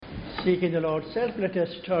Seeking the Lord's help, let us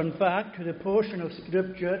turn back to the portion of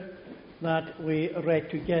Scripture that we read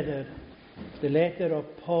together. The letter of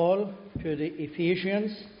Paul to the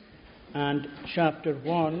Ephesians and chapter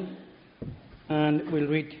 1, and we'll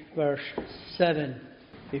read verse 7.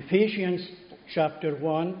 Ephesians chapter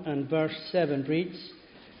 1 and verse 7 reads,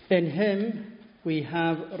 "In him we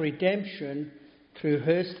have redemption through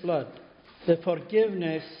his blood, the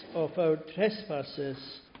forgiveness of our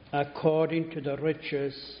trespasses according to the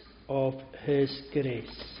riches of his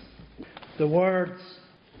grace." The words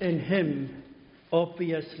 "in him"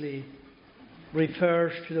 obviously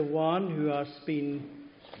refers to the one who has been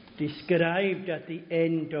described at the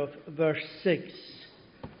end of verse 6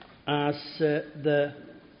 as the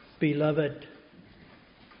beloved.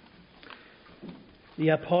 The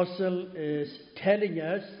apostle is telling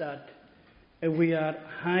us that we are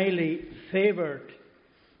highly favoured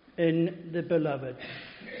in the beloved.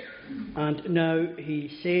 And now he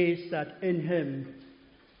says that in him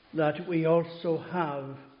that we also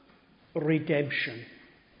have redemption.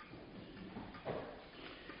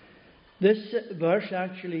 This verse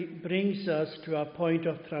actually brings us to a point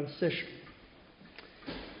of transition.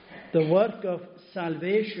 The work of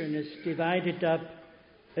salvation is divided up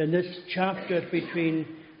in this chapter between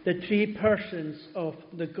the three persons of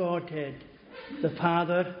the Godhead: the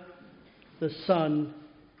Father, the Son,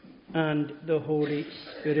 and the Holy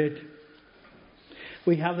Spirit.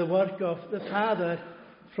 We have the work of the Father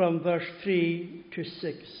from verse 3 to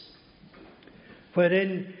 6,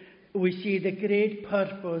 wherein we see the great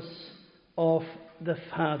purpose of the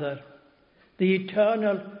Father, the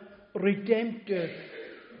eternal redemptive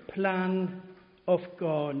plan of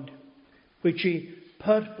God, which he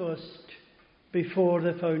purposed before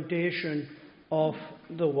the foundation of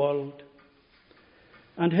the world.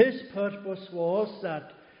 And his purpose was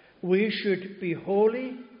that we should be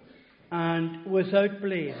holy and without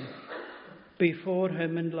blame before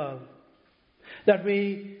him in love, that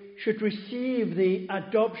we should receive the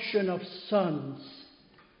adoption of sons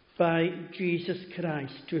by Jesus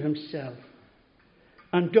Christ to himself,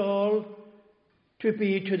 and all to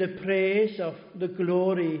be to the praise of the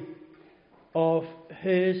glory of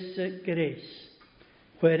his grace,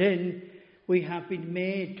 wherein we have been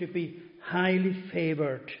made to be highly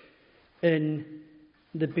favoured in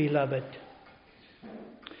the beloved.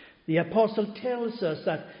 The apostle tells us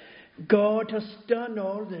that God has done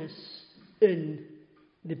all this in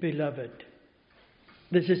the beloved.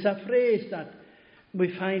 This is a phrase that we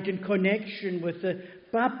find in connection with the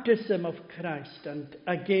baptism of Christ and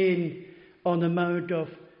again on the Mount of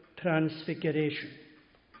Transfiguration.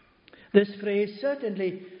 This phrase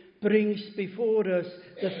certainly brings before us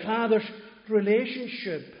the Father's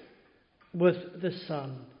relationship with the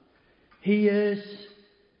Son. He is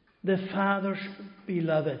the Father's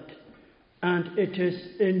beloved, and it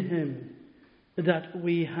is in him that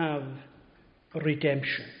we have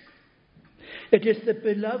redemption. It is the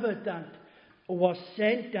beloved that was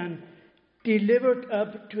sent and delivered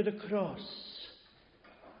up to the cross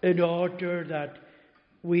in order that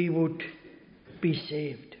we would be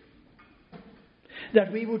saved,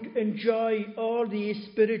 that we would enjoy all the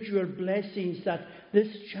spiritual blessings that this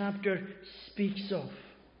chapter speaks of.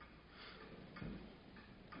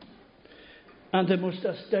 And the most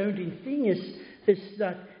astounding thing is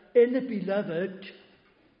that in the beloved,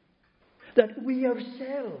 that we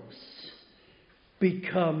ourselves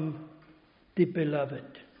become the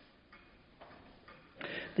beloved.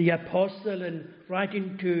 The apostle, in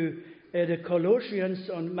writing to the Colossians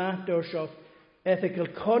on matters of ethical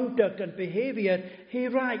conduct and behaviour, he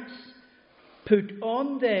writes, "Put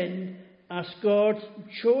on then, as God's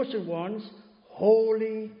chosen ones,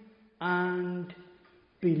 holy and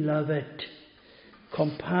beloved,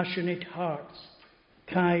 compassionate hearts,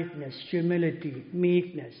 kindness, humility,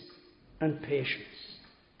 meekness, and patience."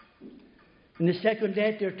 In the second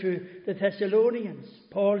letter to the Thessalonians,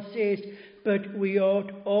 Paul says, "But we ought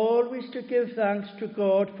always to give thanks to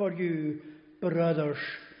God for you, brothers,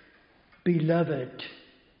 beloved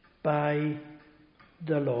by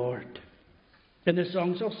the Lord." In the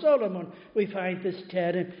Songs of Solomon, we find this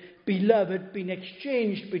term, beloved, being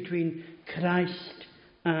exchanged between Christ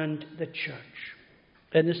and the church.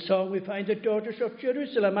 In the song, we find the daughters of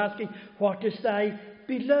Jerusalem asking, "What is thy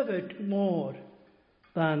beloved more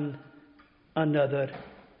than another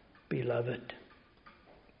beloved?"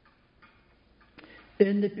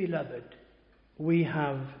 In the beloved, we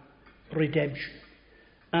have redemption.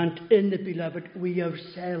 And in the beloved, we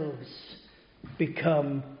ourselves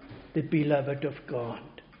become the beloved of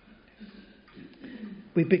God.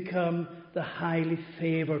 We become the highly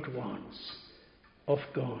favoured ones of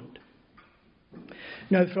God.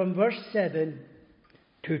 Now, from verse 7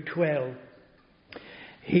 to 12.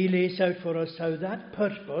 He lays out for us how that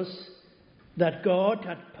purpose that God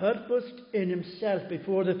had purposed in himself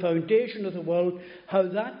before the foundation of the world, how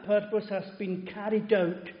that purpose has been carried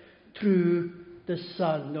out through the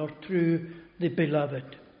Son, or through the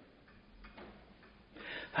Beloved.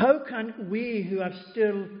 How can we who are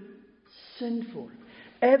still sinful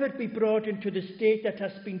ever be brought into the state that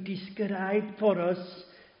has been described for us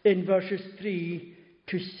in verses 3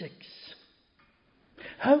 to 6?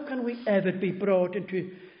 How can we ever be brought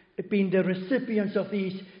into being the recipients of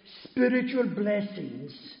these spiritual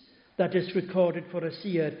blessings that is recorded for us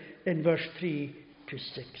here in verse 3 to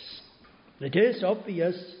 6? It is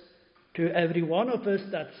obvious to every one of us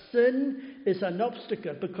that sin is an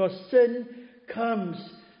obstacle, because sin comes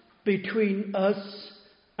between us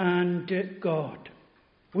and God.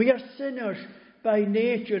 We are sinners by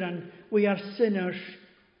nature, and we are sinners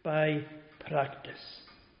by practice.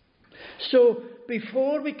 So,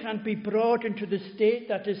 before we can be brought into the state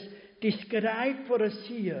that is described for us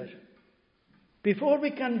here, before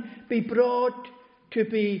we can be brought to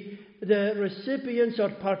be the recipients or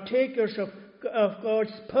partakers of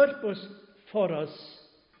God's purpose for us,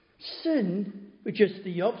 sin, which is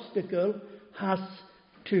the obstacle, has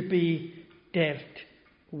to be dealt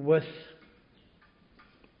with.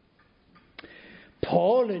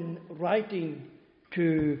 Paul, in writing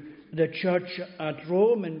to the church at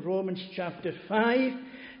Rome in Romans chapter 5,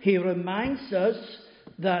 he reminds us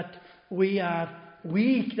that we are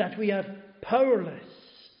weak, that we are powerless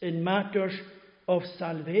in matters of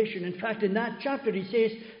salvation. In fact, in that chapter he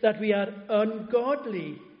says that we are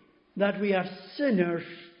ungodly, that we are sinners,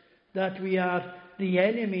 that we are the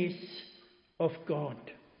enemies of God.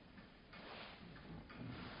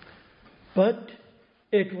 But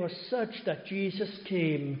it was such that Jesus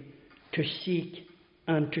came to seek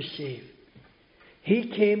and to save. He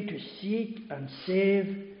came to seek and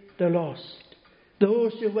save the lost,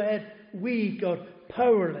 those who were weak or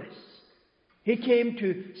powerless. He came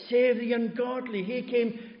to save the ungodly. He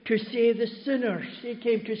came to save the sinners. He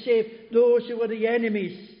came to save those who were the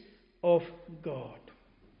enemies of God.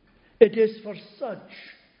 It is for such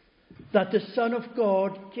that the Son of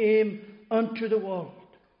God came unto the world.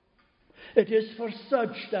 It is for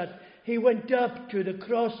such that he went up to the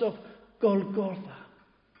cross of Golgotha.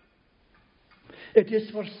 It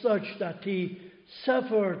is for such that he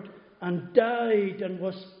suffered and died and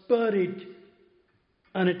was buried.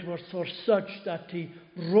 And it was for such that he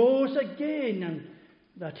rose again and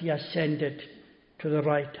that he ascended to the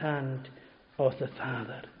right hand of the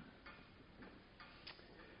Father.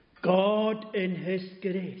 God, in his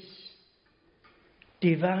grace,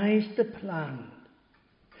 devised a plan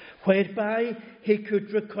whereby he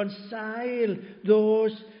could reconcile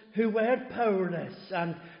those who were powerless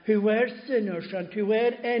and who were sinners and who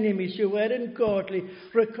were enemies, who were ungodly,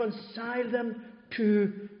 reconcile them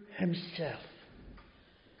to himself.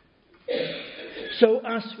 So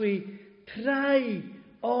as we try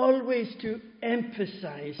always to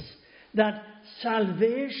emphasize that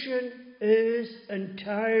salvation is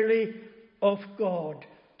entirely of God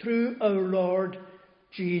through our Lord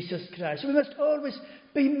Jesus Christ, we must always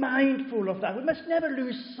be mindful of that. We must never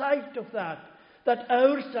lose sight of that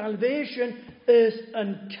our salvation is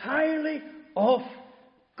entirely of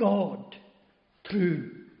God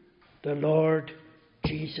through the Lord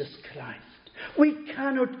Jesus Christ. We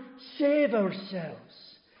cannot save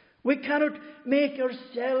ourselves. We cannot make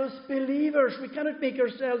ourselves believers. We cannot make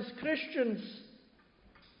ourselves Christians.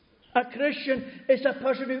 A Christian is a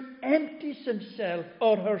person who empties himself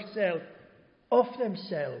or herself of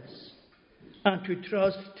themselves and to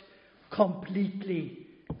trust completely,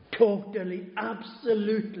 totally,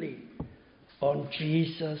 absolutely on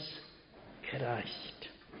Jesus Christ.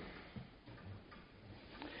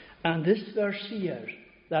 And this verse here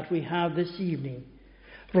that we have this evening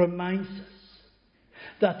reminds us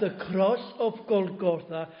that the cross of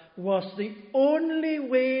Golgotha was the only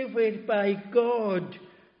way whereby God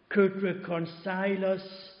could reconcile us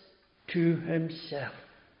to himself.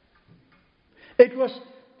 It was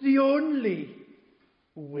the only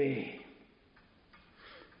way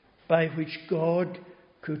by which God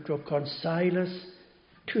could reconcile us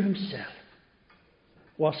to himself,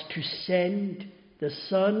 was to send the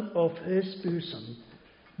Son of his bosom,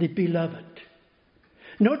 the Beloved,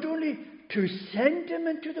 not only to send him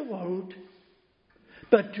into the world,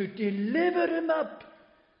 but to deliver him up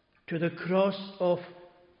to the cross of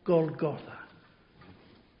Golgotha.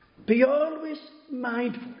 Be always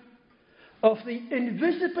mindful of the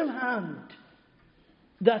invisible hand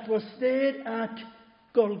that was there at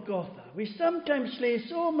Golgotha. We sometimes lay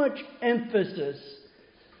so much emphasis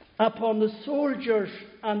upon the soldiers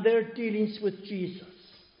and their dealings with Jesus.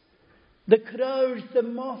 the crowd, the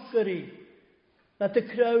mockery that the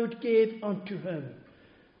crowd gave unto him,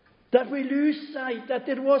 that we lose sight that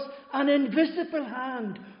there was an invisible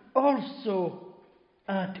hand also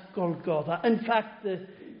at Golgotha. In fact,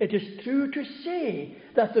 it is true to say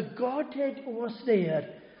that the Godhead was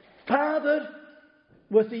there. Father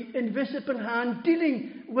with the invisible hand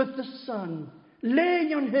dealing with the Son,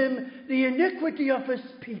 laying on him the iniquity of his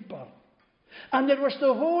people. And there was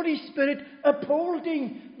the Holy Spirit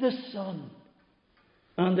upholding the Son.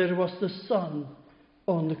 And there was the Son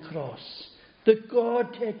on the cross. The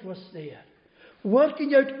Godhead was there,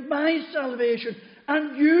 working out my salvation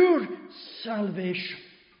and your salvation.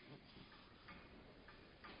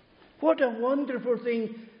 What a wonderful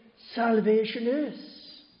thing salvation is.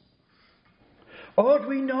 Ought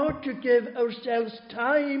we not to give ourselves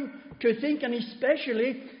time to think, and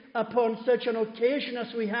especially upon such an occasion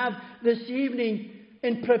as we have this evening,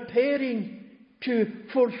 in preparing to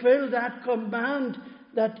fulfill that command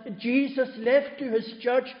that Jesus left to his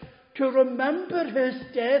church, to remember his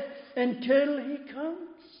death until he comes?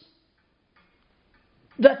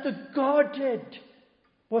 That the Godhead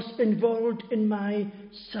was involved in my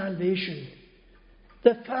salvation.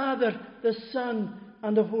 The Father, the Son,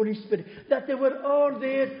 and the Holy Spirit. That they were all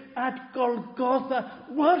there at Golgotha,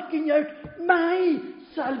 working out my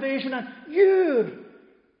salvation and your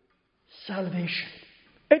salvation.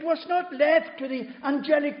 It was not left to the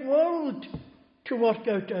angelic world to work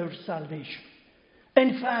out our salvation.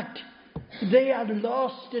 In fact, they are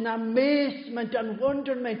lost in amazement and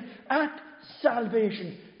wonderment at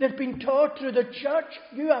salvation. They've been taught through the church.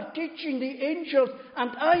 You are teaching the angels, and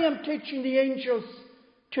I am teaching the angels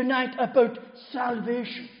tonight about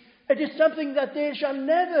salvation. It is something that they shall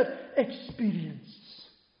never experience.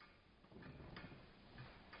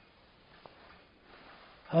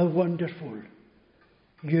 How wonderful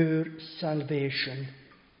your salvation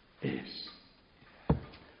is.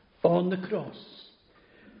 On the cross,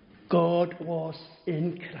 God was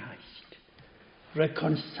in Christ,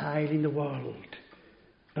 reconciling the world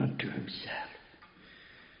unto himself.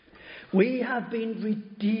 We have been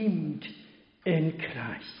redeemed in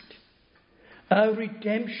Christ. Our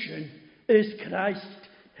redemption is Christ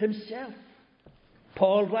himself.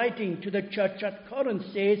 Paul, writing to the church at Corinth,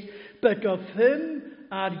 says, "But of him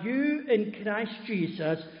are you in Christ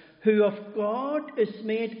Jesus, who of God is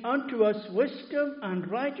made unto us wisdom and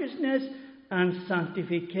righteousness and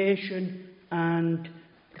sanctification and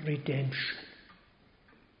redemption."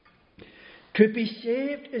 To be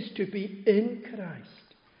saved is to be in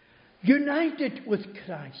Christ, united with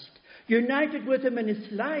Christ, united with him in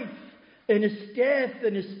his life, in his death,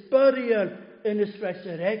 in his burial, in his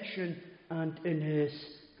resurrection, and in his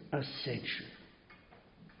ascension.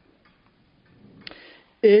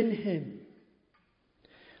 In him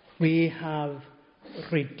we have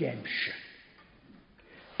redemption.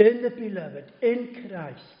 In the beloved, in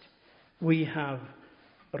Christ, we have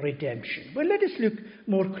redemption. Well, let us look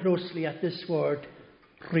more closely at this word,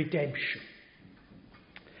 redemption.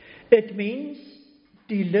 It means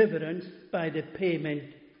deliverance by the payment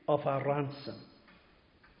of a ransom.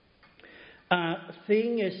 A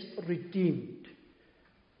thing is redeemed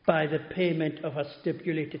by the payment of a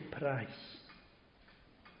stipulated price.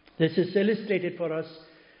 This is illustrated for us,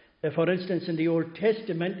 for instance, in the Old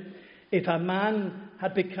Testament. If a man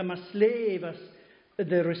had become a slave as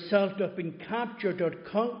the result of being captured or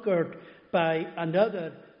conquered by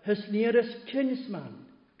another, his nearest kinsman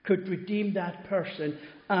could redeem that person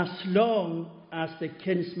as long as the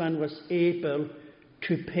kinsman was able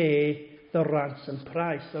to pay the ransom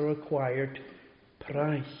price, the required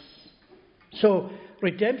price. So,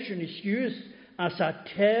 redemption is used as a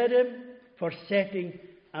term for setting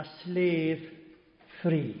a slave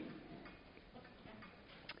free.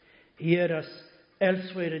 Here, as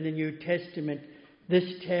elsewhere in the New Testament,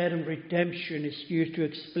 this term redemption is used to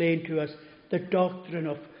explain to us the doctrine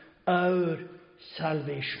of our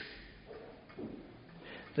salvation.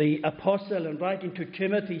 The apostle, in writing to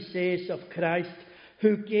Timothy, says of Christ,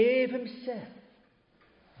 who gave himself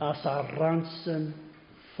as a ransom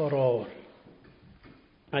for all.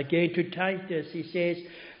 Again to Titus, he says,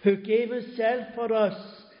 who gave himself for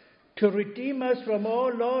us to redeem us from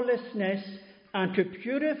all lawlessness and to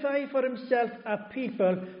purify for himself a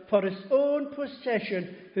people for his own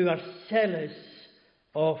possession who are zealous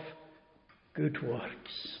of good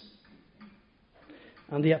works.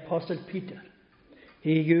 And the Apostle Peter,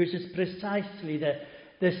 he uses precisely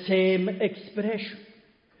the same expression.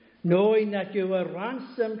 Knowing that you were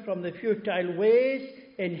ransomed from the futile ways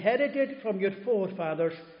inherited from your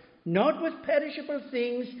forefathers, not with perishable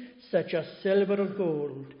things such as silver or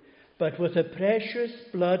gold, but with the precious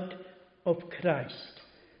blood of Christ,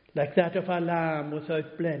 like that of a lamb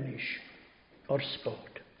without blemish or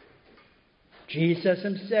spot. Jesus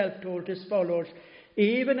himself told his followers,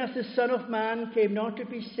 even as the Son of Man came not to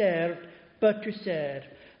be served, but to serve,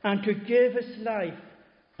 and to give his life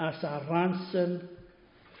as a ransom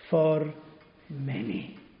for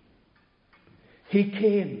many. He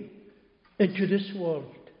came into this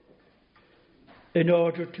world in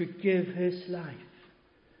order to give his life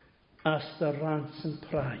as the ransom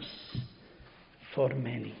price for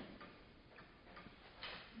many.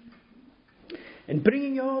 In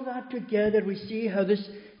bringing all that together, we see how this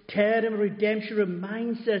term redemption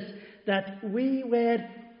reminds us that we were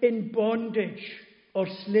in bondage or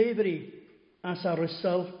slavery as a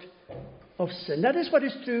result of sin. That is what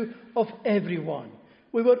is true of everyone.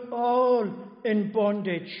 We were all in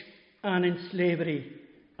bondage and in slavery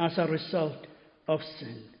as a result of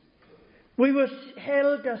sin. We were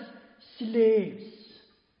held as slaves.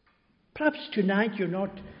 Perhaps tonight you're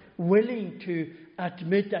not willing to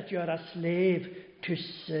admit that you're a slave to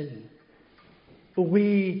sin.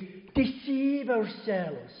 We deceive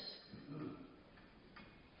ourselves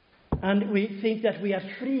and we think that we are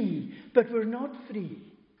free, but we're not free.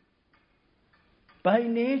 By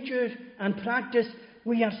nature and practice,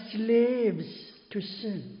 we are slaves to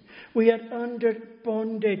sin. We are under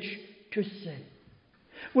bondage to sin.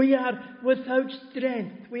 We are without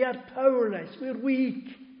strength. We are powerless. We're weak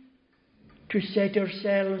to set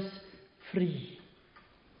ourselves free.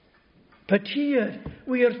 But here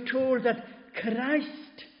we are told that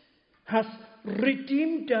Christ has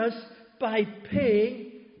redeemed us by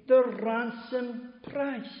paying the ransom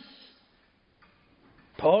price.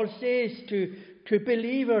 Paul says to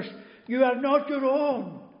believers, you are not your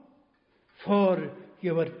own, for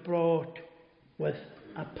you were bought with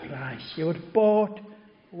a price. You were bought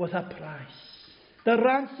with a price. The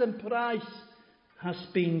ransom price has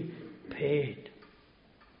been paid.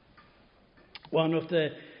 One of the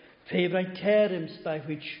favourite terms by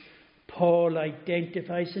which Paul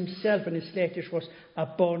identifies himself in his letters was a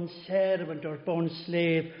bond servant or bond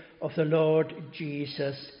slave of the Lord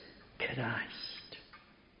Jesus Christ.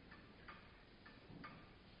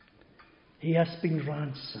 He has been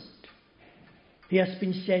ransomed. He has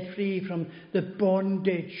been set free from the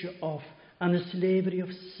bondage of and the slavery of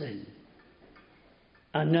sin,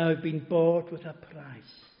 and now been bought with a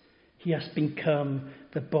price. He has become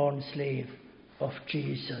the bond slave of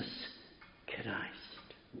Jesus Christ.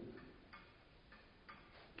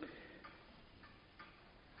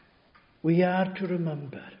 We are to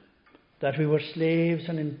remember that we were slaves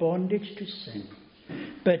and in bondage to sin,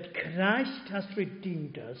 but Christ has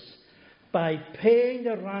redeemed us by paying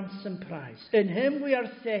the ransom price. In him we are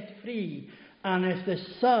set free, and if the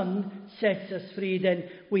Son sets us free, then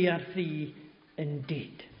we are free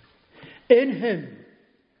indeed. In him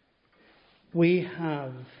we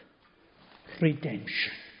have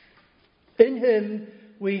redemption. In him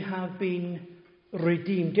we have been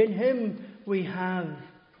redeemed. In him we have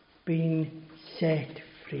been set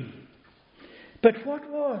free. But what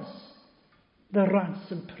was the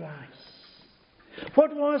ransom price?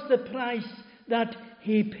 What was the price that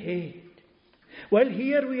he paid? Well,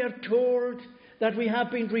 here we are told that we have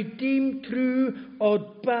been redeemed through or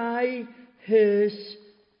by his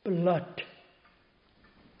blood.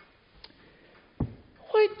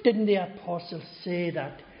 Why didn't the apostle say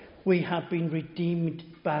that we have been redeemed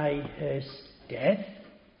by his death?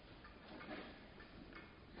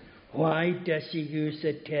 Why does he use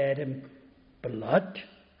the term blood?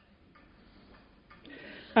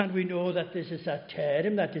 And we know that this is a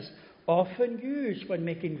term that is often used when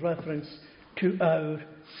making reference to our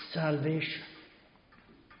salvation.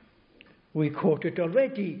 We quoted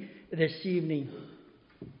already this evening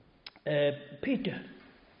Peter,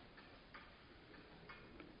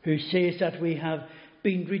 who says that we have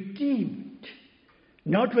been redeemed,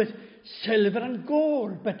 not with silver and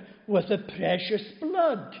gold, but with the precious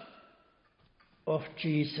blood of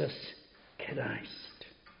Jesus Christ.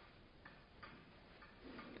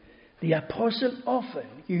 The apostle often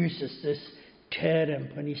uses this term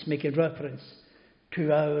when he's making reference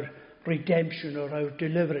to our redemption or our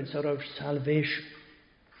deliverance or our salvation.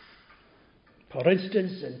 For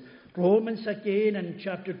instance, in Romans again in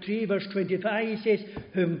chapter 3 verse 25 he says,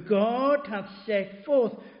 whom God hath set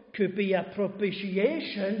forth to be a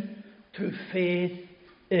propitiation through faith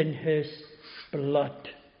in his blood.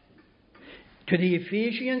 To the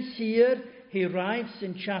Ephesians here, he writes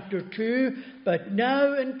in chapter 2, but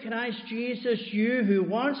now in Christ Jesus you who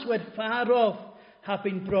once were far off have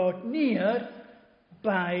been brought near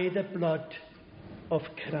by the blood of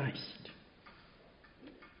Christ.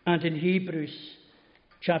 And in Hebrews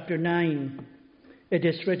chapter 9, it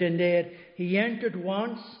is written there, he entered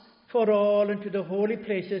once for all into the holy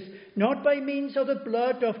places, not by means of the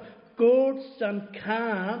blood of goats and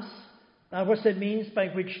calves. That was the means by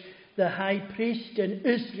which the high priest in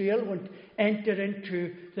Israel would enter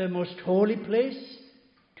into the most holy place,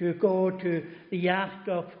 to go to the Ark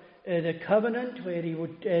of the Covenant, where he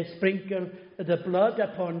would sprinkle the blood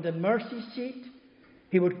upon the mercy seat.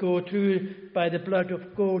 He would go through by the blood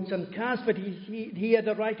of goats and calves. But here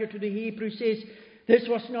the writer to the Hebrews says, this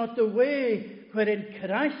was not the way wherein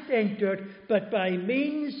Christ entered, but by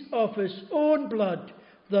means of his own blood,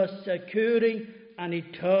 thus securing an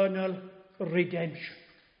eternal redemption.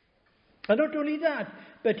 And not only that,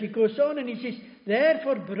 but he goes on and he says,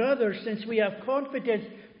 therefore, brothers, since we have confidence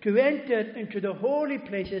to enter into the holy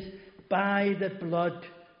places by the blood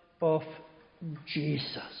of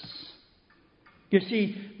Jesus. You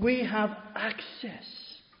see, we have access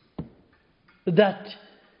that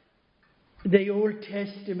the Old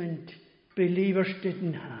Testament believers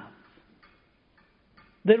didn't have.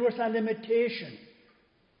 There was a limitation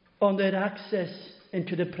on their access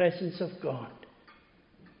into the presence of God.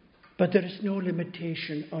 But there is no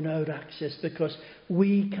limitation on our access, because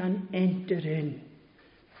we can enter in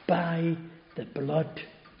by the blood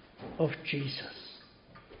of Jesus.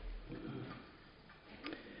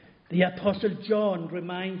 The Apostle John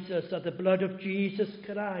reminds us that the blood of Jesus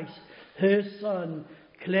Christ, his Son,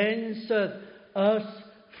 cleanseth us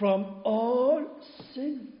from all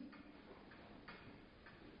sin.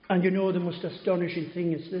 And you know, the most astonishing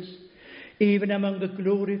thing is this: even among the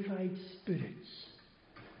glorified spirits,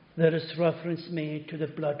 there is reference made to the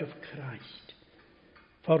blood of Christ.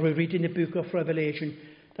 For we read in the book of Revelation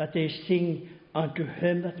that they sing unto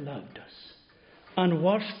him that loved us and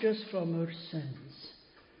washed us from our sins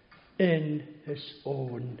in his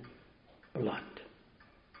own blood.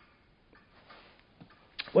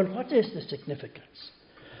 Well, what is the significance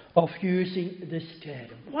of using this term?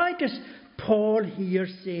 Why does Paul here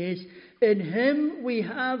says, in him we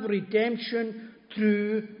have redemption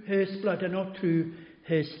through his blood and not through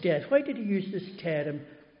his death? Why did he use this term,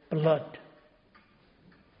 blood?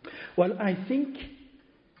 Well, I think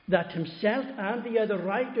that himself and the other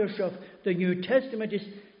writers of the New Testament is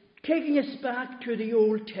taking us back to the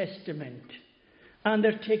Old Testament. And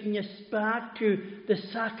they're taking us back to the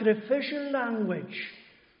sacrificial language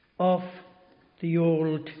of the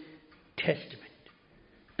Old Testament.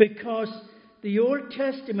 Because the Old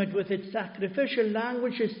Testament, with its sacrificial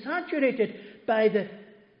language, is saturated by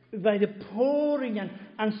the pouring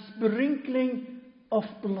and sprinkling of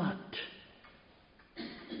blood.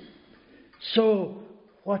 So,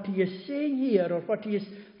 what he is saying here, or what he is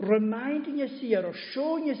reminding us here, or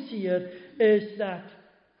showing us here, is that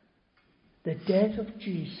the death of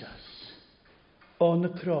Jesus on the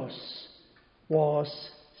cross was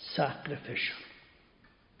sacrificial.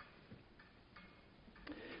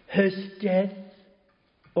 His death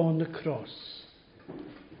on the cross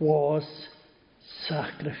was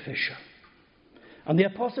sacrificial. And the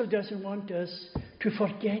apostle doesn't want us to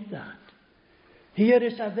forget that. Here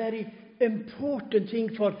is a very important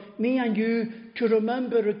thing for me and you to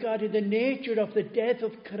remember regarding the nature of the death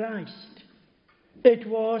of Christ. It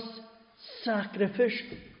was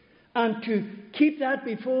sacrificial. And to keep that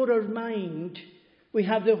before our mind, we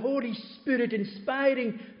have the Holy Spirit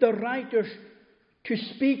inspiring the writers to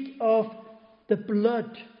speak of the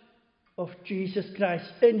blood of Jesus Christ.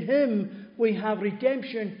 In him we have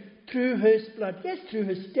redemption through his blood. Yes, through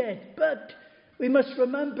his death. But we must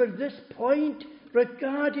remember this point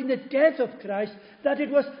regarding the death of Christ, that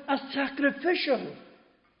it was a sacrificial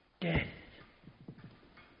death.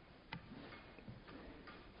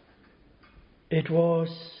 It was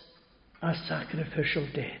a sacrificial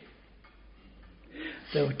death.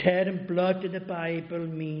 The term blood in the Bible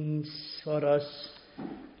means for us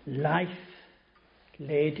life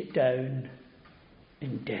laid down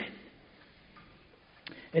in death.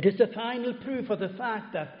 It is the final proof of the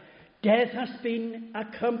fact that death has been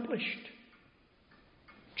accomplished.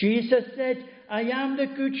 Jesus said, I am the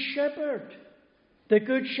good shepherd. The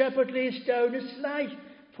good shepherd lays down his life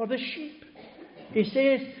for the sheep. He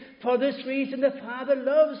says, for this reason the Father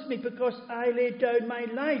loves me, because I lay down my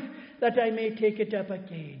life that I may take it up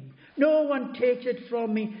again. No one takes it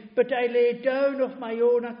from me, but I lay down of my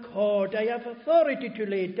own accord. I have authority to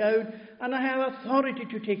lay down, and I have authority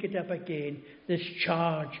to take it up again. This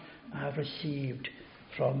charge I have received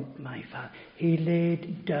from my Father. He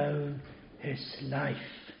laid down his life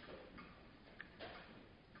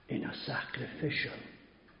in a sacrificial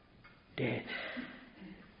death.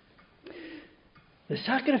 The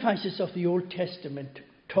sacrifices of the Old Testament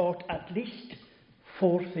taught at least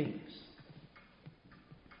 4 things.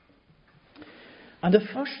 And the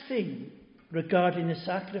first thing regarding the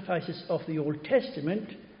sacrifices of the Old Testament,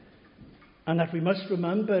 and that we must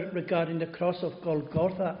remember regarding the cross of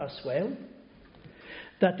Golgotha as well,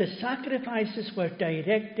 that the sacrifices were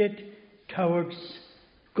directed towards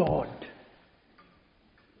God.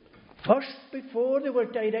 First, before they were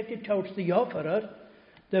directed towards the offerer,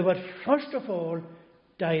 they were first of all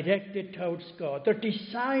directed towards God. Their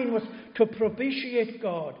design was to propitiate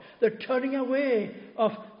God, the turning away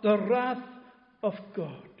of the wrath of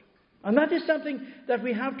God. And that is something that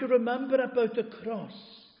we have to remember about the cross,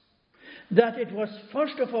 that it was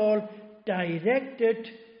first of all directed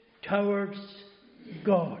towards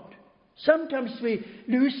God. Sometimes we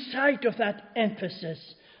lose sight of that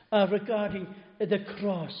emphasis regarding the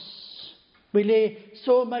cross. We lay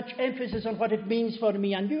so much emphasis on what it means for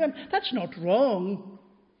me and you, and that's not wrong.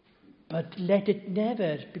 But let it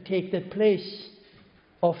never take the place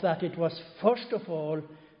of that it was first of all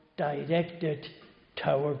directed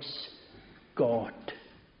towards God.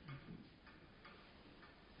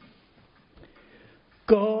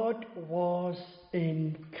 God was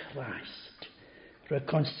in Christ,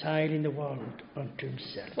 reconciling the world unto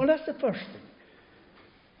himself. Well, that's the first thing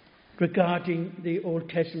regarding the Old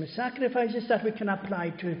Testament sacrifices that we can apply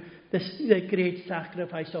to the great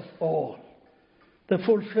sacrifice of all. The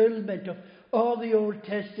fulfillment of all the Old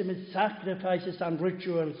Testament sacrifices and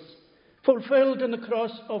rituals fulfilled on the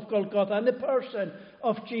cross of Golgotha and the person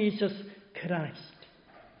of Jesus Christ.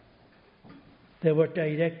 They were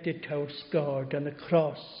directed towards God, and the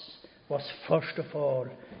cross was first of all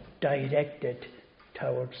directed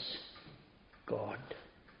towards God.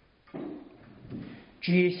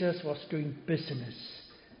 Jesus was doing business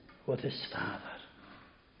with his Father.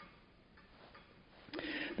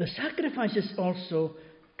 The sacrifices also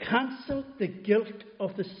cancelled the guilt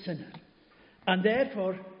of the sinner and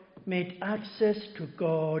therefore made access to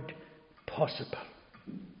God possible.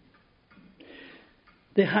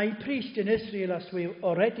 The high priest in Israel, as we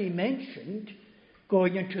already mentioned,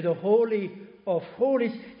 going into the Holy of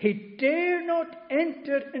Holies, he dare not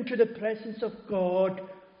enter into the presence of God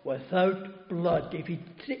without blood.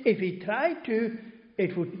 If he tried to,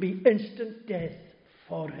 it would be instant death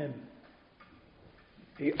for him.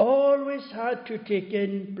 He always had to take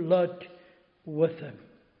in blood with him.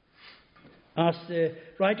 As the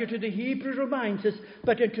writer to the Hebrews reminds us,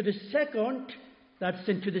 but into the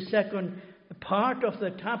second part of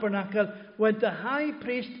the tabernacle went the high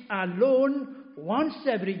priest alone once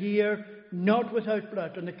every year, not without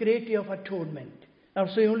blood, on the great day of atonement. That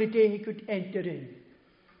was the only day he could enter in.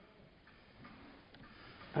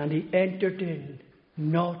 And he entered in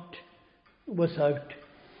not without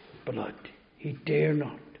blood. He dare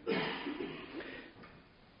not.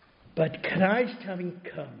 But Christ having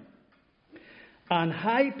come, and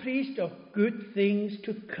high priest of good things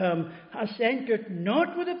to come, has entered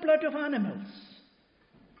not with the blood of animals,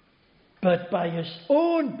 but by his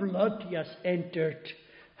own blood he has entered,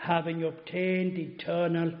 having obtained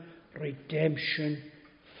eternal redemption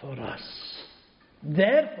for us.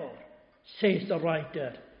 Therefore, says the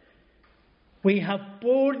writer, we have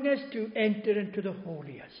boldness to enter into the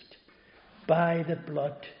holiest by the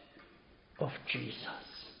blood of Jesus.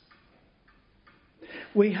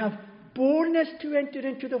 We have boldness to enter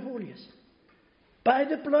into the holiest by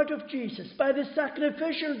the blood of Jesus, by the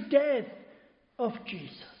sacrificial death of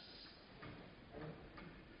Jesus.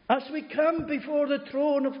 As we come before the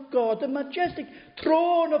throne of God, the majestic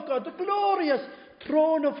throne of God, the glorious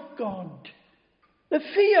throne of God, the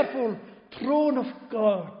fearful throne of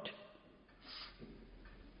God,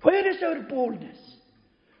 where is our boldness?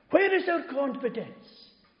 Where is our confidence?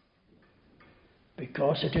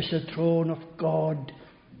 Because it is the throne of God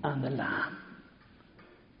and the Lamb.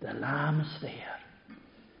 The Lamb is there.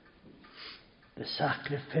 The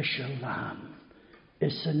sacrificial Lamb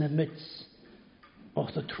is in the midst of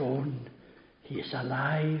the throne. He is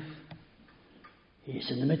alive. He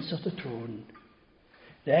is in the midst of the throne.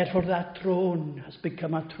 Therefore that throne has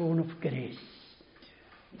become a throne of grace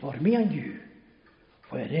for me and you,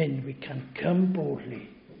 wherein we can come boldly,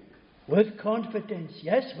 with confidence,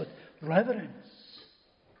 yes, with reverence,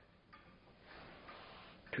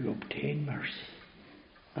 to obtain mercy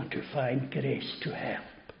and to find grace to help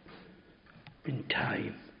in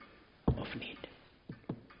time of need.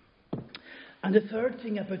 And the third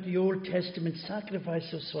thing about the Old Testament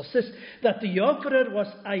sacrifices was this, that the offerer was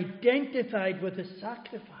identified with the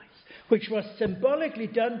sacrifice, which was symbolically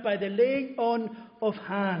done by the laying on of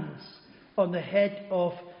hands on the head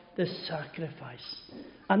of the sacrifice.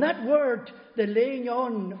 And that word, the laying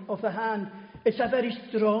on of the hand, is a very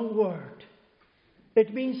strong word.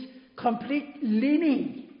 It means complete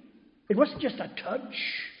leaning. It wasn't just a touch,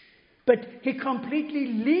 but he completely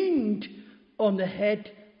leaned on the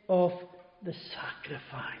head of the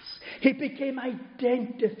sacrifice. He became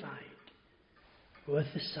identified with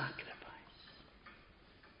the sacrifice.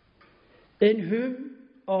 In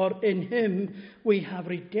him we have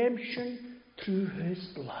redemption through his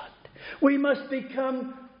blood. We must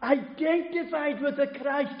become identified with the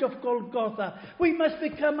Christ of Golgotha. We must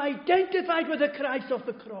become identified with the Christ of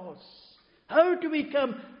the cross. How do we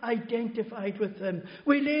become identified with him?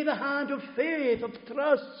 We lay the hand of faith, of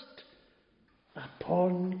trust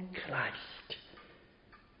upon Christ.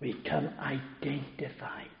 We become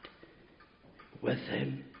identified with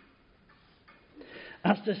him.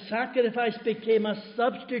 As the sacrifice became a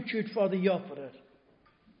substitute for the offerer,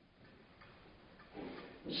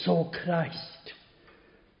 so Christ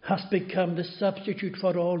has become the substitute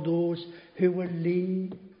for all those who will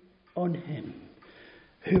lean on him,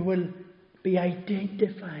 who will be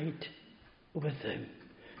identified with him,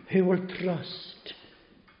 who will trust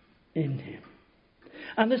in him.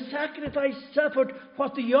 And the sacrifice suffered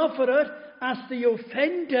what the offerer, as the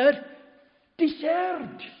offender,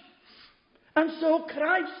 deserved. And so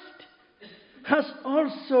Christ has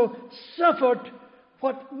also suffered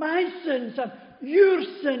what my sins and your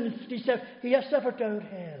sins deserve. He has suffered our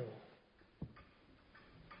hell.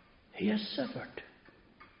 He has suffered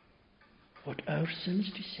what our sins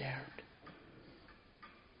deserved.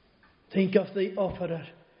 Think of the offerer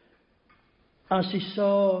as he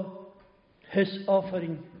saw his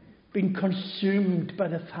offering being consumed by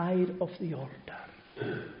the fire of the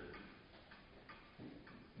altar.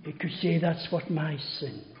 He could say, that's what my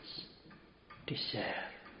sins deserve.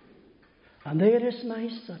 And there is my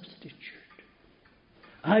substitute.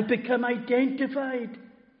 I've become identified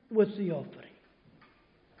with the offering.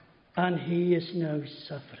 And he is now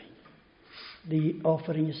suffering. The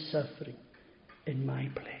offering is suffering in my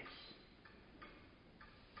place.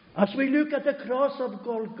 As we look at the cross of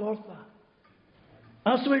Golgotha,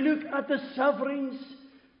 as we look at the sufferings,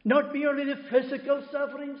 not merely the physical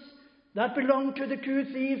sufferings, that belonged to the two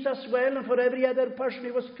thieves as well, and for every other person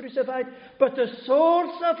who was crucified, but the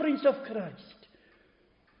sore sufferings of Christ,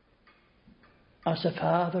 as the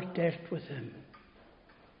Father dealt with him,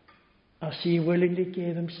 as he willingly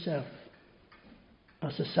gave himself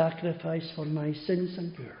as a sacrifice for my sins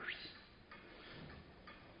and yours.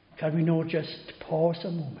 Can we not just pause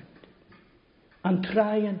a moment and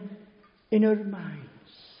try and, in our minds,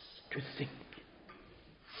 to think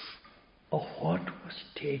of what was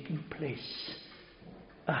taking place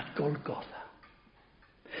at Golgotha?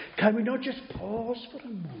 Can we not just pause for a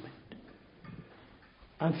moment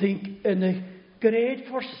and think, in the great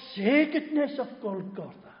forsakenness of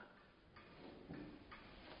Golgotha,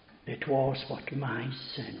 it was what my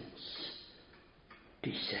sins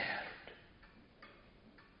deserved.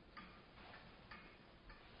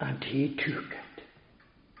 And he took it.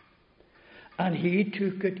 And he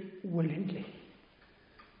took it willingly.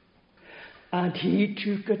 And he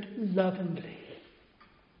took it lovingly.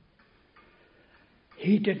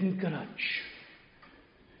 He didn't grudge.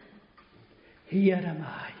 Here am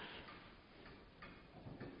I.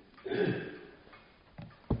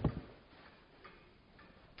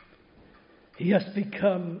 He has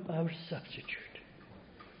become our substitute.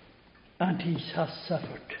 And he has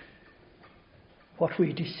suffered what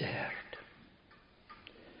we deserved.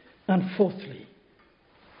 And fourthly,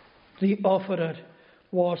 the offerer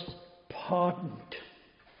was pardoned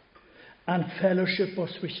and fellowship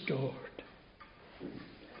was restored.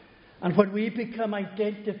 And when we become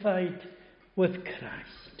identified with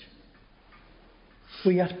Christ,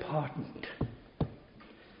 we are pardoned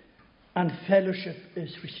and fellowship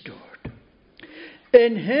is restored.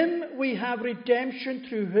 In him we have redemption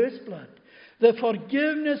through his blood, the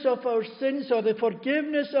forgiveness of our sins, or the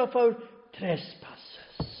forgiveness of our trespasses.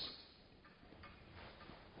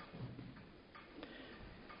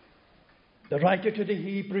 The writer to the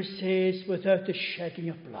Hebrews says, without the shedding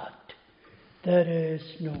of blood, there is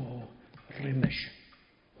no remission.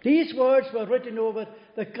 These words were written over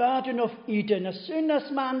the Garden of Eden as soon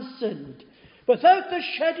as man sinned. Without the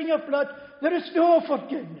shedding of blood, there is no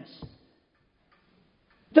forgiveness.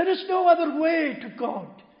 There is no other way to God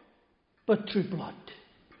but through blood.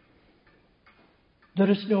 There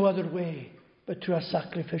is no other way but through a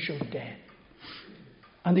sacrificial death.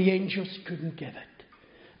 And the angels couldn't give it.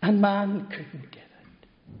 And man couldn't give it.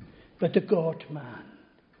 But the God-man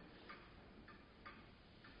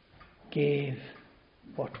gave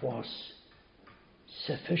what was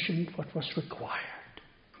sufficient, what was required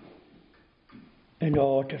in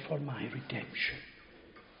order for my redemption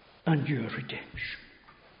and your redemption.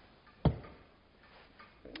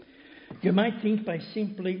 You might think by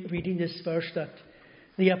simply reading this verse that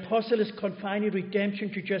The apostle is confining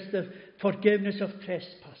redemption to just the forgiveness of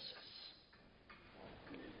trespasses.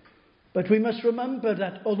 But we must remember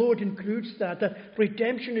that although it includes that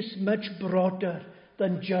redemption is much broader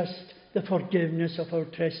than just the forgiveness of our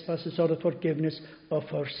trespasses or the forgiveness of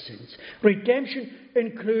our sins. Redemption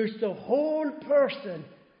includes the whole person,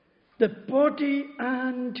 the body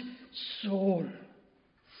and soul.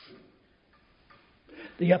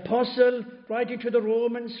 The apostle, writing to the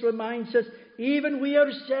Romans, reminds us, even we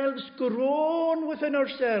ourselves groan within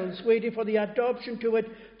ourselves, waiting for the adoption to it,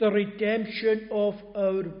 the redemption of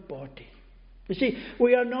our body. You see,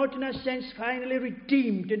 we are not in a sense finally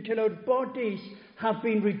redeemed until our bodies have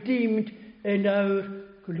been redeemed in our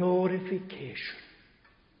glorification.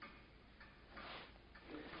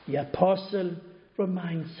 The apostle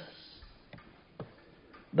reminds us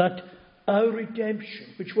that our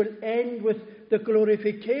redemption, which will end with the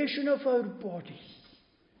glorification of our bodies,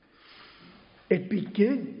 it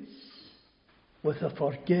begins with the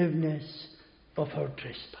forgiveness of our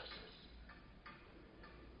trespasses.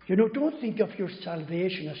 Don't think of your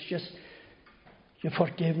salvation as just your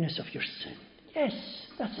forgiveness of your sin. Yes,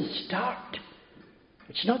 that's the start.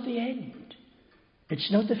 It's not the end. It's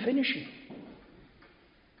not the finishing.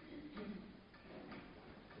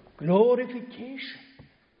 Glorification.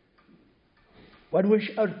 When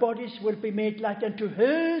our bodies will be made like unto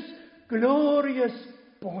His glorious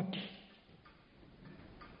body.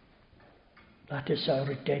 That is our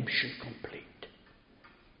redemption complete.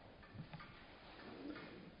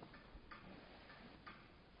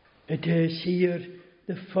 It is here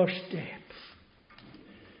the first step.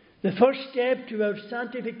 The first step to our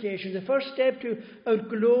sanctification, the first step to our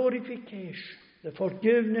glorification, the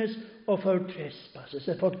forgiveness of our trespasses,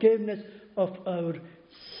 the forgiveness of our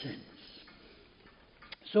sins.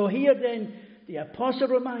 So here then, the apostle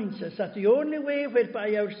reminds us that the only way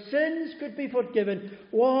whereby our sins could be forgiven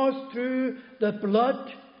was through the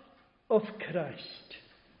blood of Christ.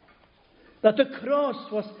 That the cross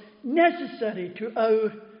was necessary to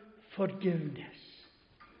our forgiveness.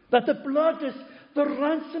 That the blood is the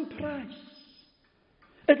ransom price.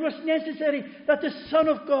 It was necessary that the Son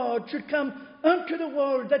of God should come unto the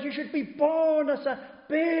world, that He should be born as a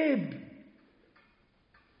babe,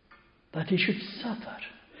 that He should suffer,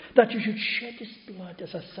 that He should shed His blood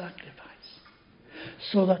as a sacrifice,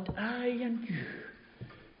 so that I and you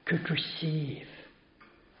could receive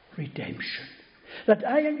redemption. That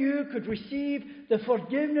I and you could receive the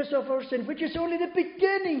forgiveness of our sin, which is only the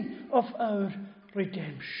beginning of our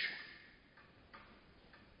redemption.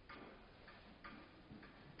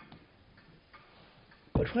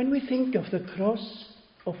 But when we think of the cross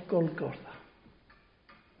of Golgotha,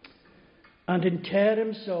 and in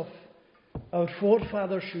terms of our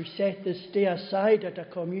forefathers who set this day aside at a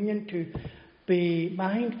communion to be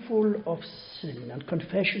mindful of sin and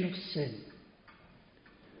confession of sin,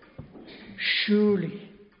 surely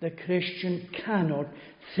the Christian cannot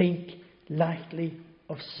think lightly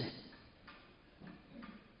of sin.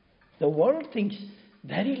 The world thinks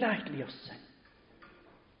very lightly of sin.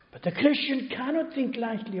 But the Christian cannot think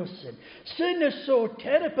lightly of sin. Sin is so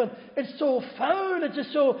terrible, it's so foul, it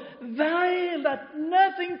is so vile that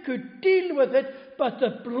nothing could deal with it but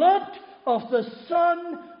the blood of the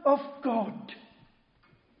Son of God.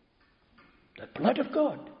 The blood of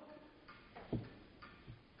God.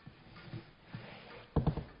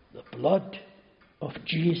 The blood of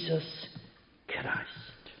Jesus Christ.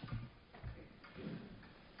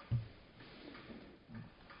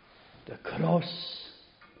 The cross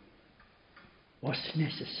was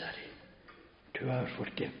necessary to our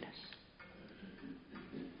forgiveness.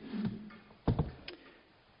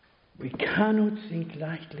 We cannot think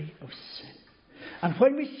lightly of sin. And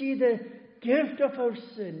when we see the gift of our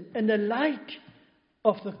sin in the light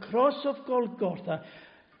of the cross of Golgotha,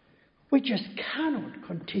 we just cannot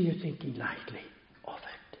continue thinking lightly of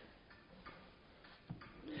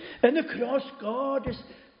it. In the cross, God is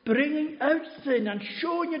bringing out sin and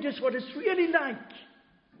showing you just what it's really like.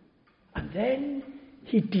 And then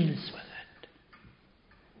He deals with it.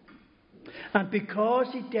 And because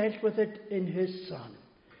He dealt with it in His Son,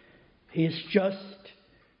 He is just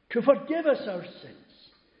to forgive us our sins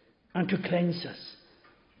and to cleanse us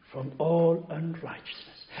from all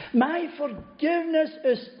unrighteousness. My forgiveness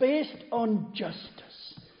is based on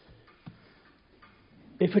justice.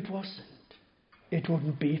 If it wasn't, it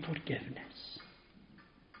wouldn't be forgiveness.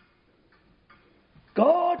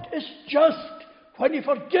 God is just when He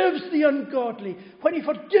forgives the ungodly, when He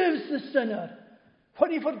forgives the sinner,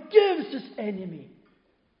 when He forgives His enemy,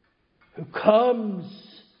 who comes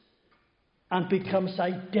and becomes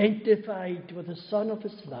identified with the Son of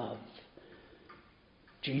His love,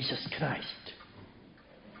 Jesus Christ,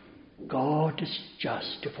 God is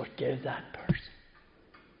just to forgive that person.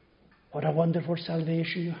 What a wonderful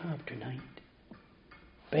salvation you have tonight.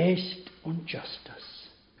 Based on justice.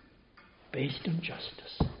 Based on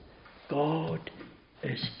justice. God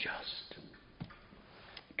is just.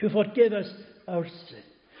 To forgive us our sin.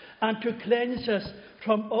 And to cleanse us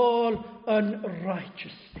from all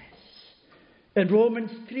unrighteousness. In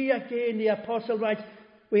Romans 3 again, the apostle writes,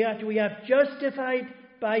 we are justified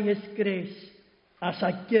by his grace as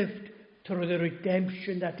a gift through the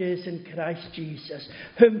redemption that is in Christ Jesus,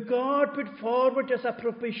 whom God put forward as a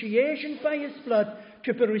propitiation by his blood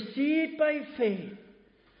to be received by faith.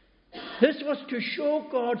 This was to show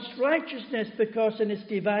God's righteousness, because in his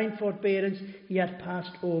divine forbearance he had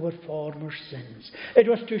passed over former sins. It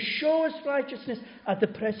was to show his righteousness at the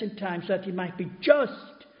present time, so that he might be just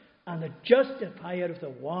and the justifier of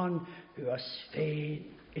the one who has faith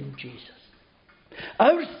in Jesus.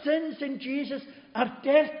 Our sins in Jesus are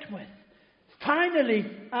dealt with, finally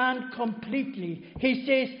and completely. He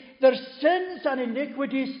says, their sins and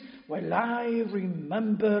iniquities will I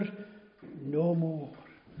remember no more.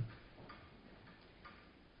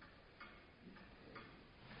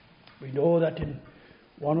 We know that in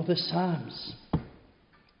one of the Psalms,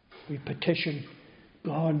 we petition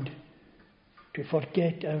God to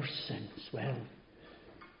forget our sins. Well,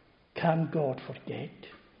 can God forget?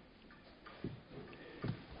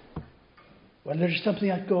 Well, there is something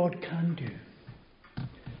that God can do.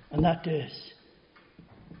 And that is,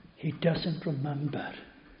 he doesn't remember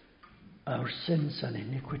our sins and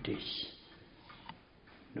iniquities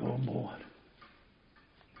no more.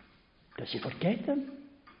 Does he forget them?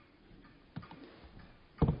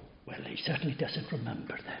 Well, he certainly doesn't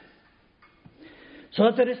remember them. So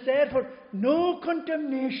that there is therefore no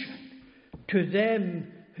condemnation to them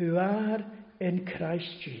who are in Christ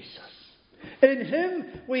Jesus. In him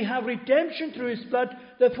we have redemption through his blood,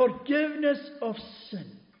 the forgiveness of sin.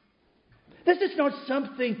 This is not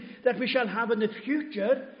something that we shall have in the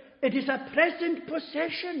future. It is a present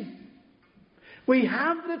possession. We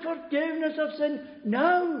have the forgiveness of sin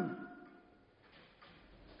now.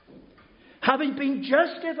 Having been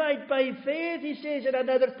justified by faith, he says in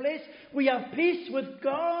another place, we have peace with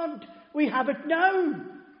God. We have it now.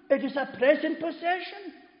 It is a present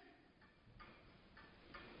possession.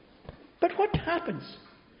 But what happens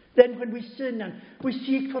then when we sin and we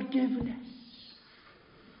seek forgiveness?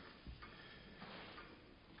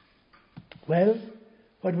 Well,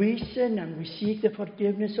 when we sin and we seek the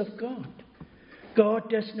forgiveness of God, God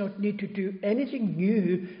does not need to do anything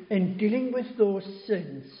new in dealing with those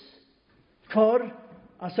sins. For,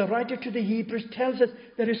 as the writer to the Hebrews tells us,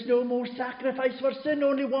 there is no more sacrifice for sin,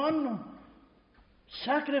 only one.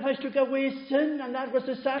 Sacrifice took away sin, and that was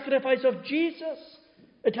the sacrifice of Jesus.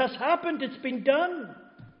 It has happened, it's been done.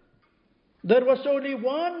 There was only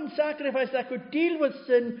one sacrifice that could deal with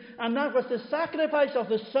sin, and that was the sacrifice of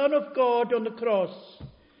the Son of God on the cross.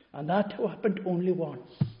 And that happened only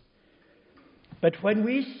once. But when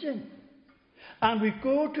we sin, and we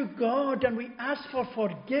go to God and we ask for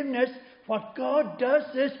forgiveness, what God does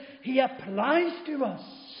is, he applies to us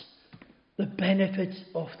the benefits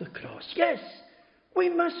of the cross. Yes, we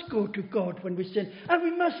must go to God when we sin, and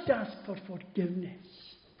we must ask for forgiveness.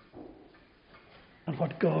 And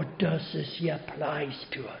what God does is, he applies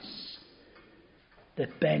to us the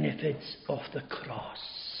benefits of the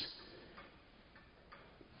cross,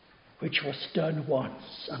 which was done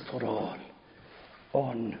once and for all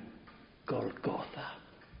on Golgotha.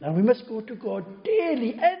 Now we must go to God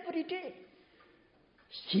daily, every day,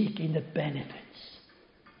 seeking the benefits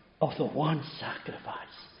of the one sacrifice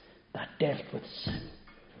that dealt with sin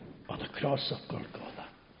on the cross of Golgotha.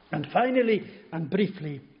 And finally, and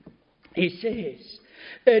briefly, he says,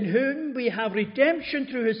 in whom we have redemption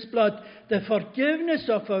through his blood, the forgiveness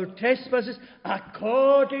of our trespasses,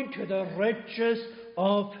 according to the riches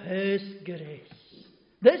of his grace.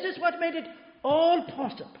 This is what made it all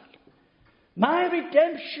possible. My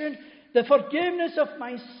redemption, the forgiveness of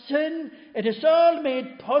my sin, it is all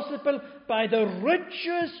made possible by the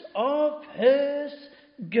riches of his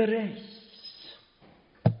grace.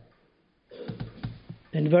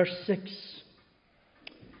 In verse 6,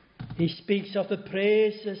 he speaks of the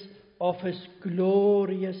praises of his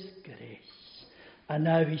glorious grace. And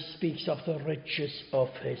now he speaks of the riches of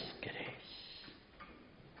his grace.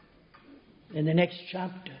 In the next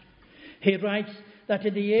chapter, he writes that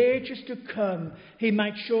in the ages to come, he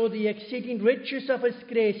might show the exceeding riches of his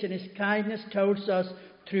grace and his kindness towards us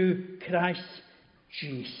through Christ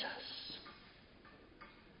Jesus.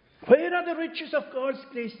 Where are the riches of God's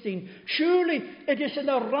grace seen? Surely it is in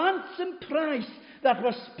the ransom price that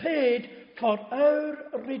was paid for our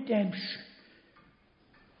redemption.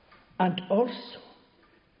 and also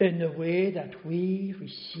in the way that we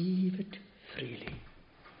receive it freely.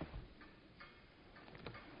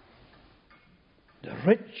 The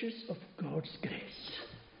riches of God's grace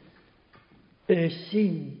is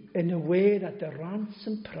seen in the way that the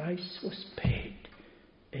ransom price was paid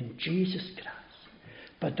in Jesus Christ.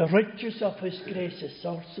 But the riches of His grace is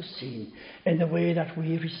also seen in the way that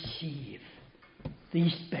we receive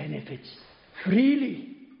these benefits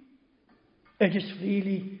freely. It is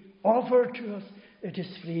freely offered to us. It is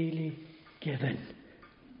freely given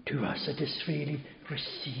to us. It is freely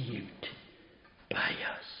received by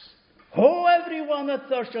us. Oh, everyone that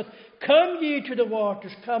thirsteth, come ye to the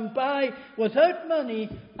waters. Come buy without money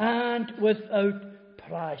and without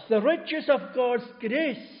price. The riches of God's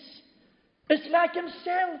grace is like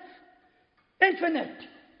Himself, infinite,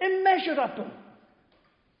 immeasurable.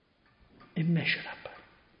 Immeasurable.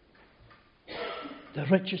 The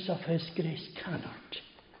riches of His grace cannot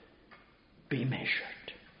be measured.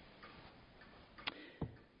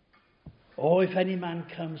 Oh, if any man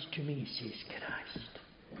comes to me, says Christ,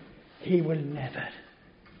 he will never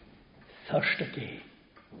thirst again.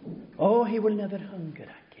 Oh, he will never hunger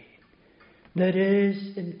again. There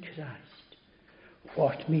is in Christ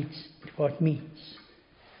what meets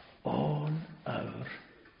all our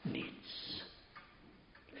needs.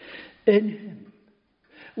 In Him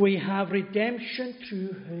we have redemption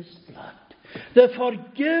through His blood, the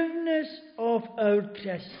forgiveness of our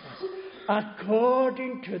trespass,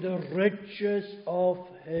 according to the riches of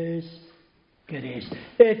His grace.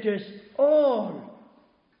 It is all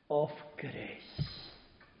of grace.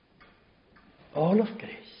 All of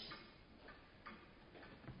grace.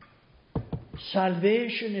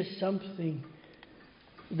 Salvation is something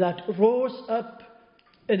that rose up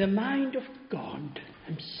in the mind of God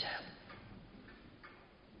Himself.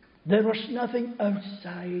 There was nothing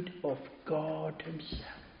outside of God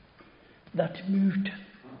Himself that moved Him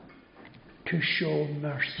to show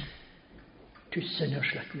mercy to sinners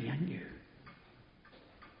like me and you.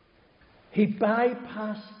 He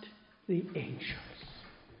bypassed the angels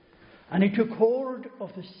and He took hold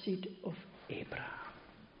of the seed of Abraham.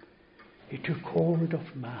 He took hold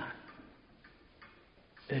of man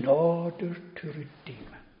in order to redeem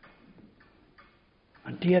him.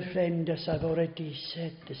 And dear friend, as I've already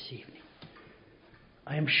said this evening,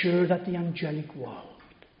 I am sure that the angelic world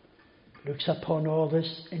looks upon all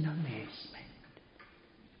this in amazement.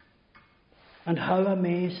 And how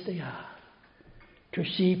amazed they are to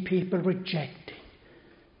see people rejecting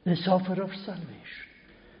this offer of salvation.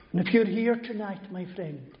 And if you're here tonight, my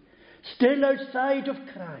friend, still outside of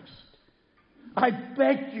Christ, I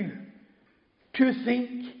beg you to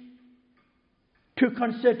think, to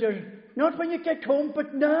consider, not when you get home,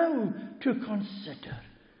 but now, to consider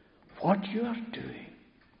what you are doing.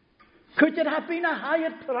 Could there have been a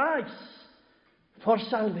higher price for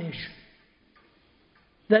salvation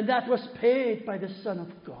than that was paid by the Son of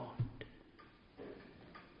God?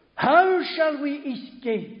 How shall we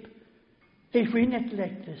escape if we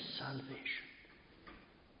neglect this salvation?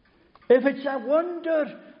 If it's a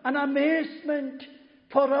wonder and amazement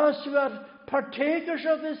for us who are partakers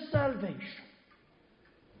of this salvation,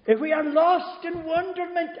 if we are lost in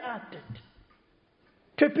wonderment at it,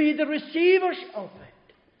 to be the receivers of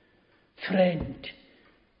it, friend,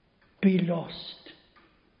 be lost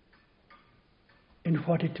in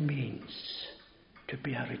what it means to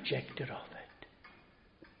be a rejecter of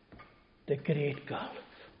it. The great gulf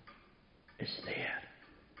is there.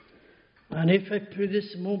 And if up to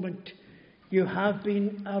this moment you have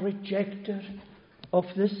been a rejecter of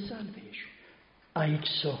this salvation, I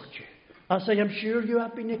exhort you, as I am sure you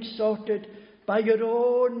have been exhorted by your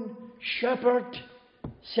own shepherd,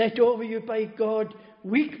 set over you by God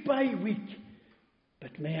week by week.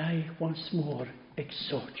 But may I once more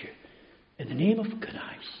exhort you, in the name of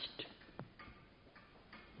Christ,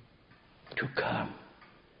 to come,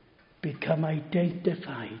 become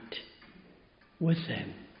identified with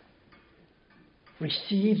Him,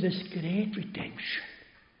 receive this great redemption,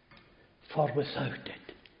 for without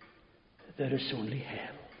it there is only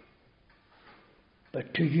hell.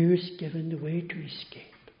 But to you is given the way to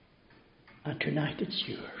escape. And tonight it's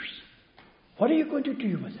yours. What are you going to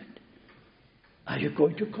do with it? Are you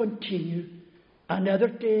going to continue another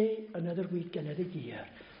day, another week, another year,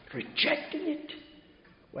 rejecting it?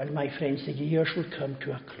 Well, my friends, the years will come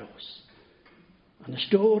to a close. And the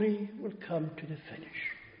story will come to the finish.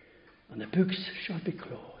 And the books shall be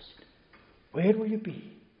closed. Where will you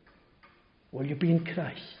be? Will you be in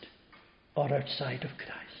Christ or outside of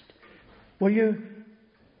Christ? Will you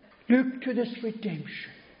look to this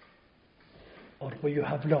redemption, or will you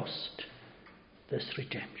have lost this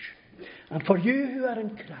redemption? And for you who are in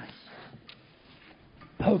Christ,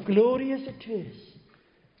 How glorious it is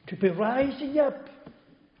to be rising up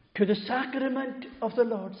to the sacrament of the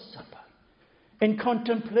Lord's Supper, in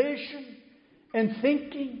contemplation, in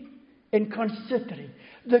thinking, in considering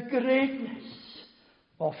the greatness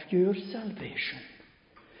of your salvation.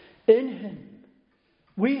 In him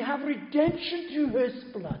we have redemption through his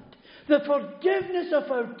blood, the forgiveness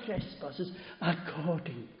of our trespasses,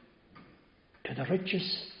 according to the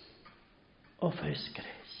riches of his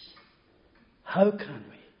grace. How can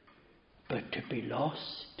we but to be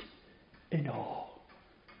lost in awe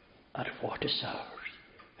at what is ours?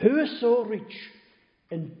 Who is so rich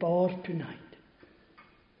in bar tonight?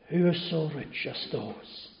 Who is so rich as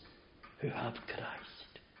those who have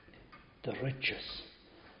Christ? The riches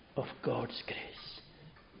of God's grace.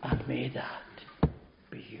 And may that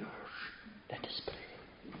be yours. Let us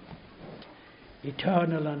pray.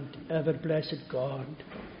 Eternal and ever blessed God,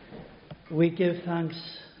 we give thanks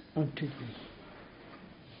unto thee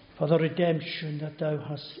for the redemption that thou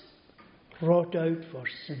hast wrought out for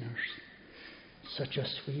sinners such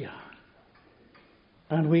as we are.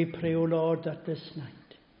 And we pray, O Lord, that this night,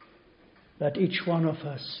 that each one of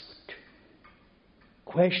us would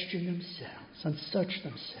question themselves and search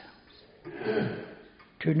themselves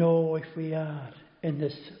to know if we are in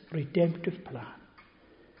this redemptive plan.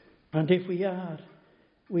 And if we are,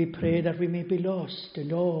 we pray that we may be lost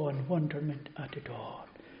in awe and wonderment at it all.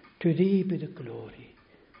 To thee be the glory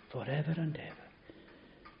forever and ever.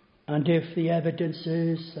 And if the evidence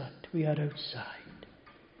is that we are outside,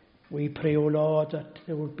 we pray, O Lord, that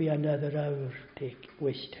there will be another hour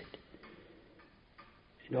wasted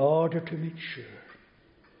in order to make sure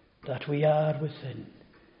that we are within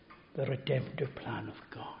the redemptive plan of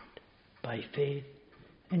God by faith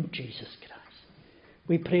in Jesus Christ.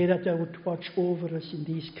 We pray that thou would watch over us in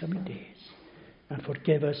these coming days and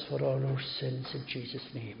forgive us for all our sins in Jesus'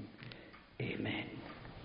 name. Amen.